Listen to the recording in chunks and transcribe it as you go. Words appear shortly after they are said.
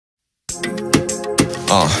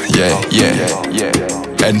Yeah.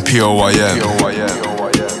 NPOYM.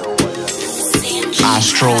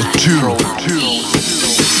 Astral 2.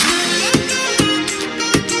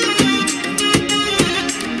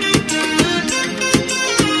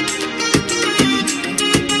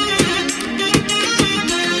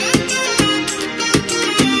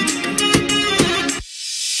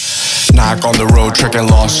 Nack on the road, tricking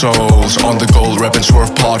lost souls. On the gold, reppin'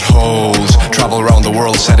 swerve potholes. Travel around the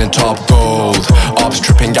world, setting top gold. Opps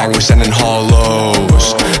tripping gang, we're sending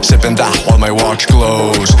hollows. Sipping that while my watch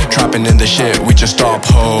glows. Trapping in the shit, we just stop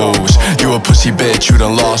hoes. You a pussy bitch, you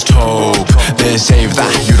done lost hope. This save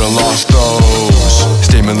that, you done lost those.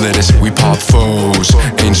 Statement littest, we pop foes.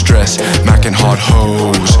 Ain't stress, macking hot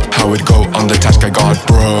hoes. How it go on the task, I got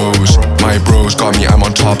bros. My bros got me, I'm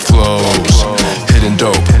on top flows. Hidden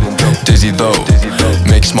dope, dizzy though.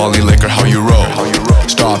 Make Smalley liquor, how you roll.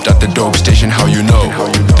 Stopped at the dope station, how you know.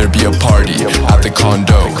 There be a party at the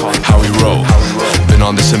condo, how we roll. Been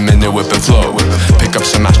on this a minute, whip and flow. Pick up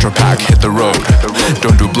some astro-pack, hit the road.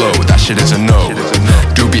 Don't do blow, that shit is a no.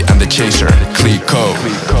 Doobie and the chaser, Clicquot.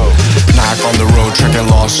 Nack on the road, trekking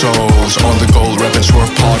lost souls. On the gold, reppin'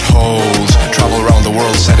 swerve potholes. Travel around the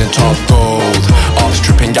world, setting top gold. Opps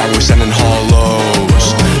tripping gang, we're sending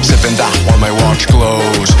hollows. Sipping that while my watch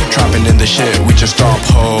glows. Trapping in the shit, we just stop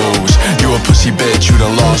hoes. You a pussy bitch, you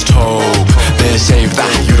done lost hope. This save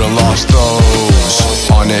that, you done lost those.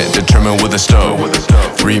 On it, determined with a stove.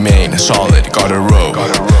 Remain solid, got a row.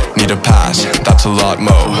 Need a pass, that's a lot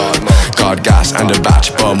mo. Got gas and a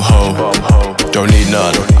batch, bum ho. Don't need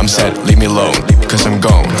none, I'm set, leave me alone. Cause I'm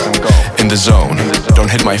gone, in the zone. Don't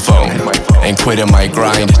hit my phone, ain't quitting my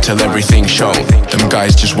grind till everything's shown. Them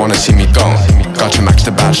guys just wanna see me gone. Got to max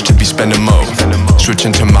the batch to be spending mo.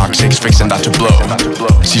 Switching to Mach 6, fixing that to blow.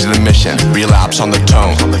 Seize the mission, relapse on the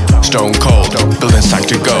tone. Stone cold, building sack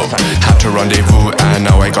to go. Had to rendezvous and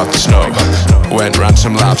now I got the snow. Went ran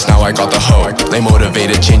some laps, now I got the hoe. They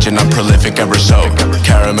motivated, changing up prolific ever so.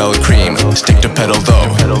 Caramel cream, stick to pedal though.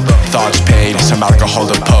 Thoughts paid, some alcohol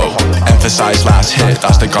to po. Emphasize last hit,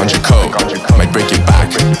 that's the ganja coke. Might break it back,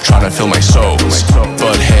 trying to fill my souls.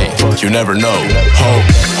 But hey, you never know. Hope.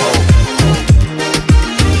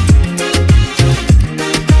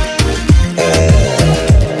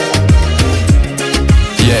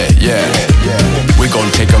 Yeah, we gon'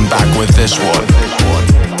 take them back with this one.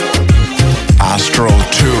 Astral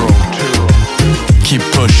 2. Keep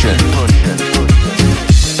pushing.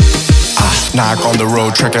 Nack on the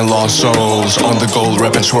road, trekking lost souls. On the gold,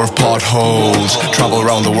 reppin' swerve potholes. Travel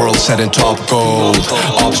around the world, setting top gold.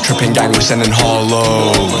 Opps tripping gang, we're sending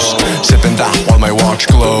hollows. Sipping that while my watch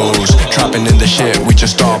glows. Trapping in the shit, we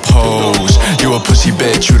just stop hoes. You a pussy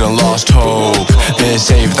bitch, you done lost hope. This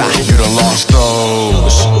save that, you done lost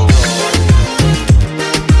those.